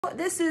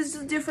This is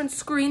a different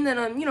screen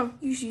than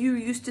you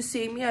used to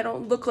see me. I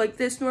don't look like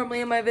this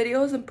normally in my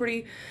videos. I'm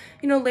pretty,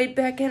 laid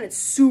back, and it's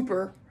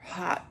super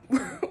hot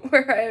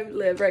where I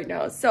live right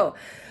now. So,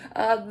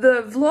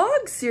 the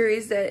vlog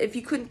series, that if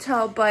you couldn't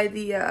tell by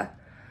the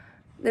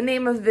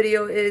name of the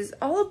video, is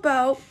all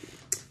about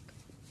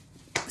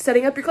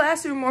setting up your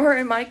classroom, or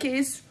in my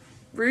case,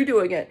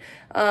 redoing it.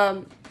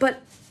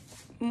 But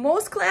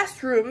most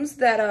classrooms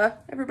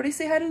that, everybody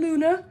say hi to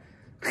Luna.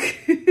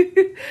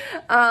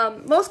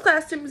 Most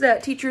classrooms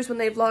that teachers, when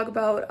they vlog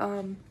about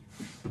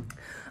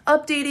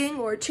updating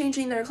or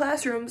changing their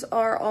classrooms,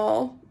 are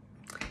all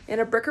in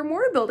a brick or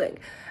mortar building.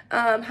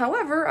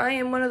 However, I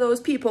am one of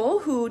those people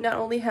who not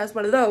only has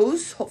one of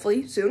those,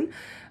 hopefully soon,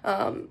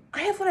 I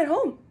have one at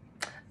home.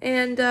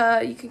 And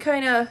you can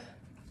kind of,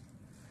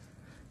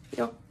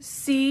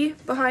 see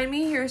behind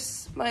me.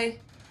 Here's my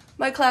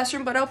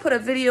classroom, but I'll put a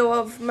video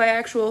of my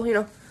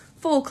actual,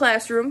 full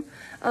classroom.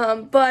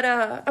 But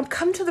I'm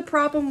come to the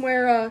problem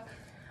where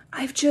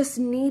I've just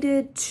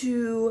needed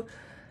to,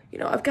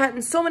 I've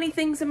gotten so many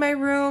things in my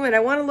room and I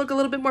want to look a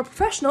little bit more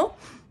professional.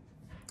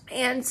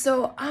 And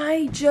so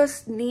I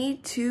just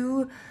need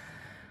to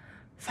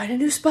find a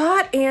new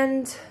spot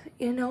and,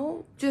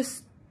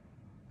 just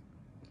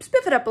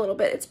spiff it up a little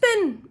bit. It's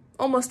been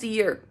almost a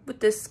year with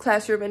this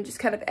classroom and just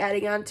kind of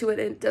adding on to it,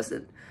 and it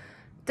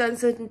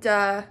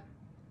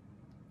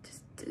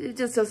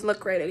just doesn't look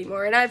great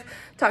anymore. And I've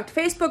talked to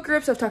Facebook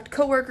groups, I've talked to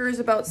coworkers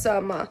about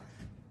some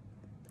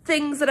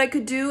things that I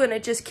could do, and I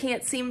just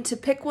can't seem to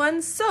pick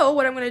one. So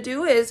what I'm going to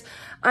do is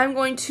I'm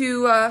going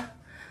to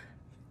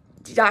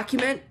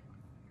document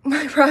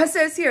my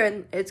process here,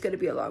 and it's going to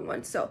be a long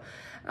one. So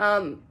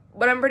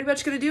what I'm pretty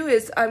much going to do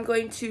is I'm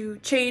going to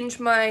change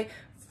my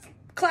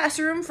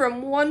classroom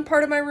from one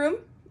part of my room,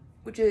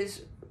 which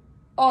is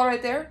all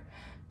right there,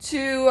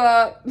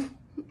 to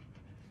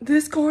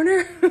this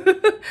corner.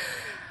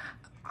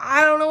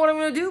 I don't know what I'm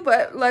going to do,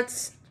 but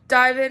let's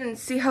dive in and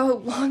see how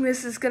long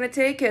this is going to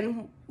take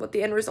and what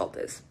the end result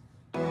is.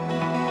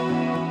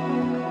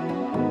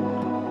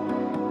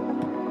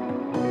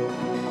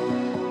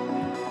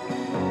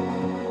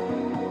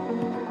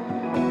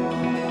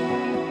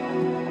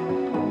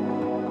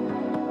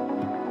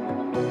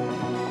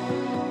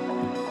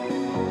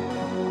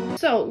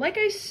 So, like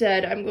I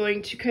said, I'm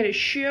going to kind of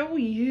show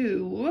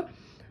you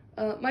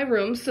my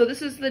room. So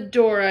this is the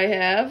door I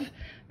have.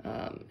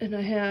 And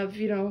I have,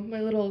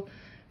 my little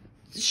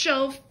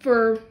shelf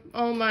for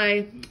all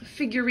my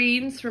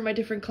figurines for my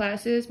different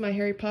classes, my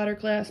Harry Potter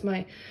class,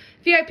 my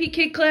VIP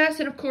kid class,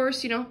 and of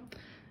course,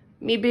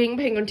 me being a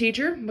penguin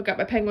teacher, I've got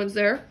my penguins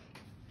there.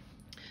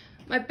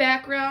 My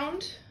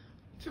background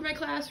for my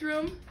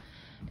classroom,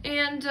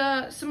 and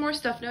some more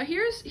stuff. Now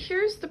here's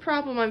the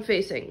problem I'm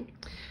facing,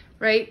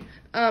 right?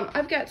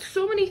 I've got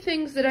so many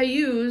things that I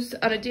use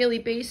on a daily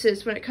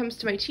basis when it comes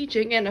to my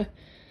teaching, and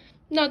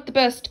not the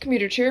best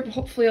computer chair, but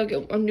hopefully I'll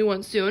get a new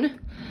one soon,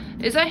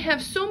 is I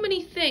have so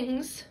many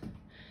things,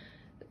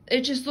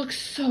 it just looks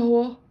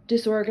so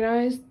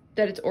disorganized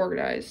that it's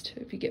organized,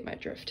 if you get my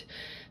drift.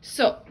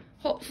 So,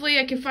 hopefully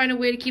I can find a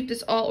way to keep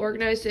this all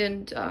organized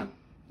and,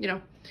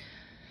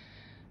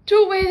 do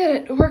a way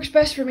that it works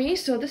best for me.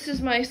 So this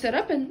is my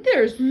setup, and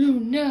there's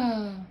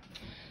Luna.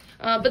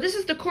 But this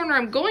is the corner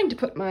I'm going to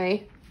put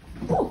my,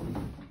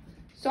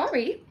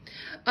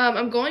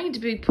 I'm going to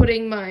be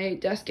putting my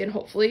desk in,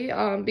 hopefully,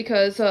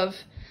 because of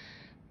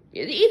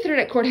the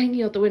Ethernet cord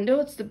hanging out the window.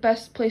 It's the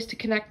best place to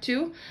connect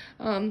to.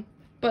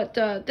 But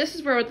this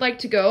is where I would like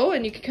to go,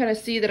 and you can kind of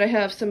see that I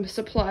have some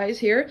supplies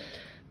here.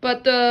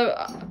 But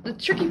the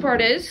tricky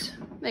part is,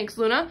 thanks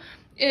Luna,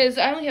 is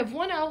I only have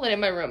one outlet in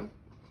my room,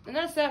 and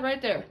that's that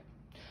right there.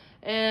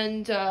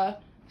 And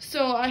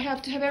so I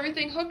have to have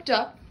everything hooked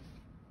up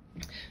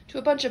to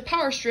a bunch of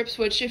power strips,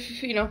 which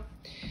if,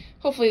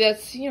 hopefully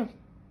that's,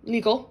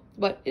 legal,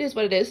 but it is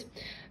what it is.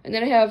 And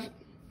then I have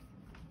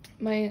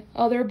my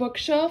other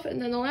bookshelf,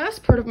 and then the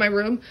last part of my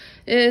room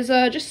is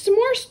just some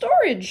more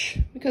storage,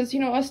 because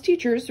us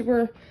teachers,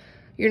 we're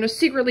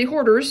secretly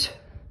hoarders,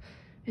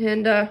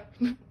 and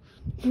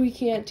we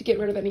can't get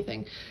rid of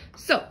anything.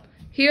 So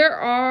here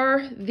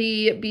are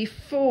the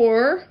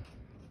before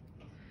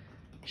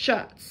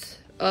shots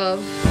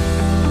of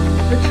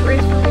the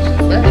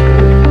transformation last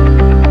room.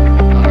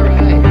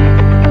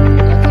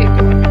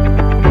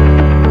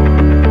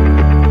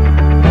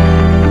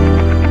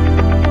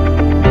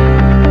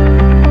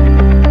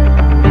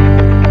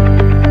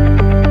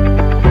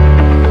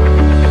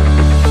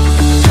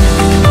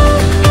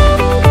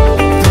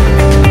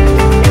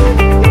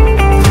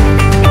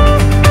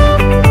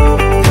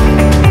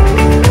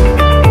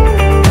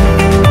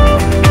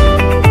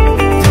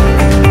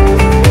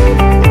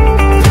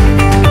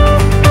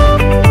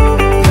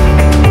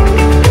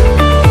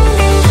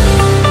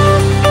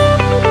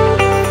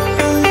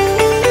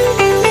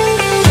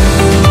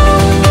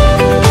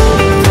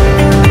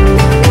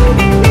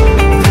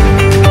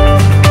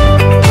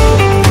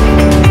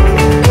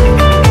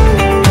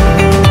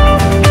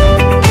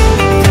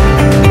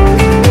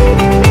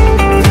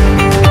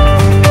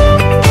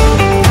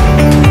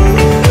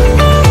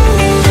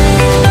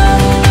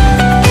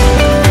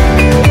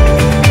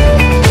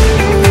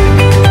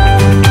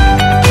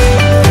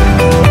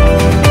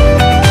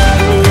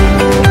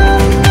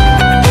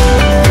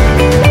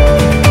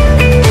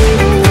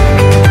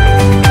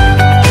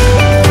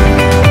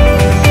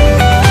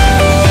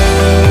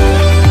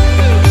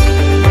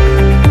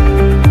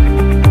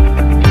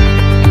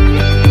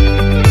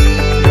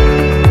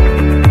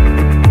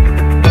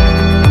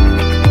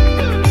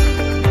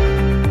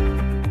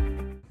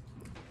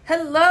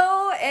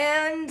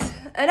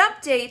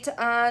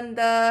 on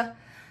the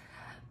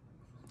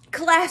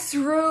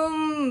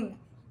classroom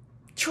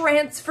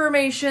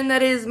transformation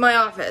that is my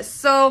office.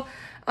 So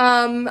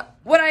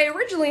what I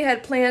originally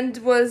had planned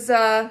was,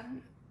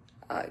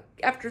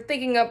 after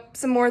thinking up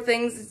some more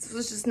things, it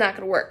was just not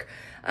going to work.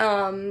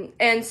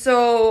 And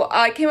so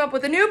I came up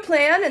with a new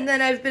plan, and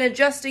then I've been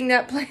adjusting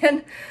that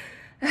plan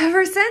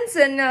ever since.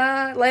 And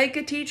like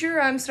a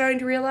teacher, I'm starting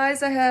to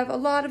realize I have a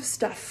lot of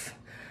stuff.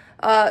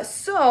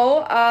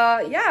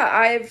 Yeah,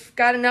 I've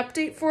got an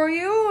update for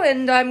you,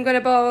 and I'm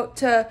about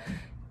to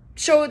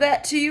show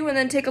that to you and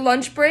then take a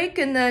lunch break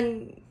and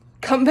then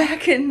come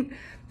back and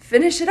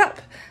finish it up.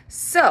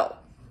 So,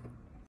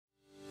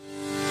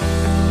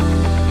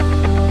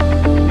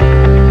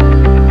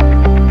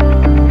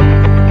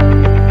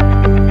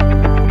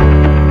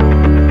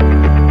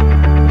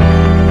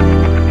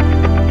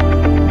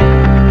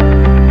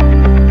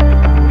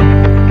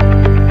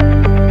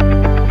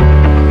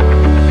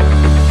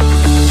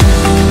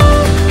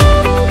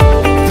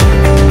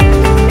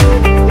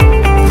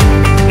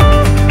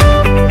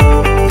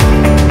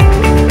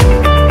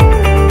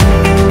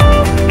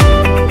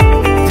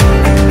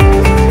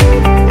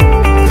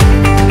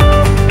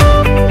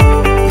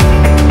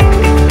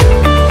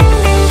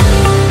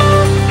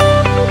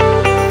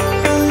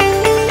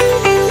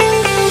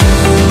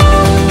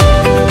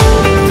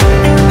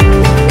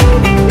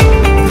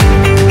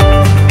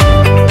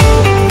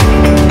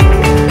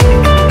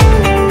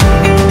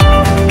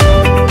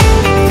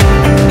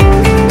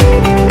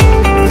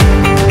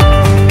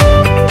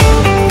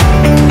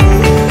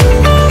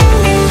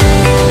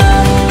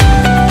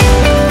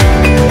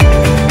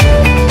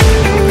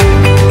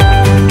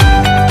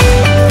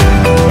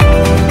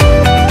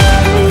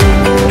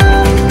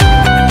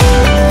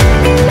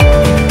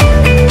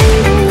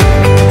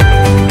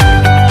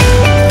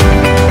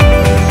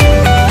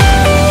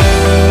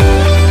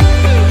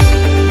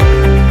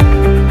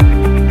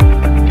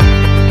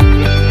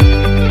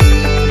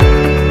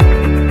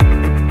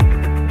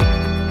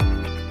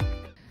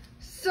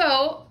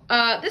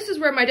 this is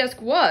where my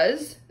desk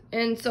was,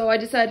 and so I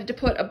decided to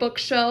put a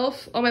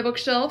bookshelf, all my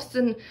bookshelves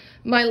and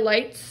my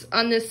lights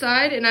on this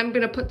side, and I'm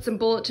gonna put some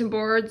bulletin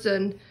boards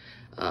and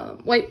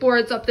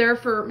whiteboards up there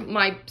for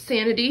my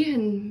sanity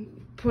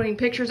and putting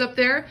pictures up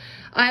there.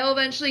 I'll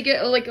eventually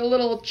get like a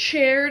little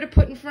chair to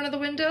put in front of the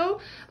window,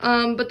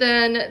 but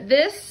then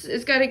this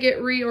is gotta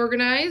get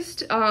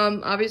reorganized,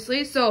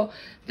 obviously. So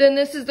then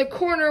this is the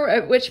corner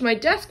at which my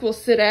desk will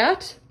sit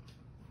at.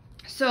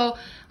 So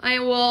I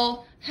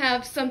will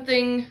have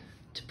something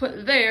to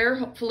put there,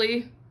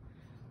 hopefully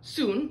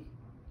soon.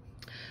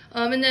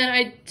 And then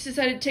I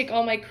decided to take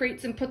all my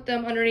crates and put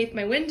them underneath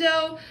my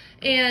window,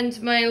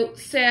 and my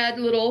sad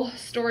little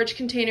storage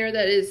container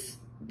that is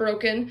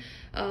broken.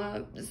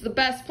 It's the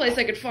best place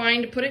I could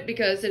find to put it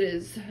because it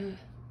is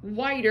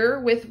wider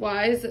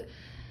width-wise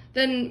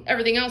than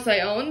everything else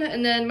I own.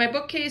 And then my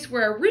bookcase,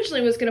 where I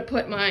originally was going to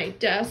put my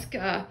desk,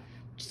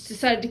 just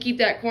decided to keep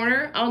that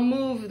corner. I'll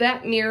move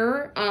that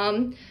mirror,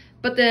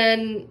 but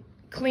then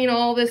clean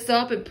all this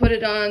up and put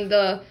it on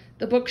the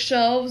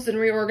bookshelves and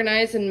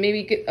reorganize, and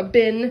maybe get a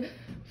bin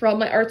for all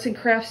my arts and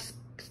crafts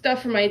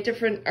stuff from my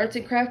different arts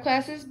and craft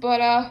classes.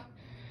 But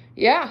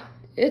yeah,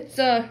 it's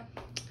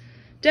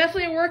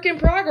definitely a work in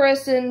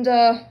progress, and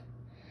I'm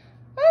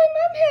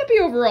happy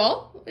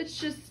overall. It's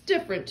just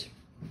different.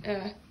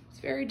 It's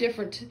very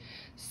different.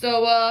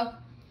 So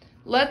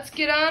let's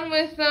get on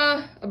with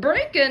a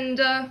break and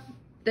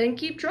then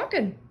keep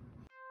trucking.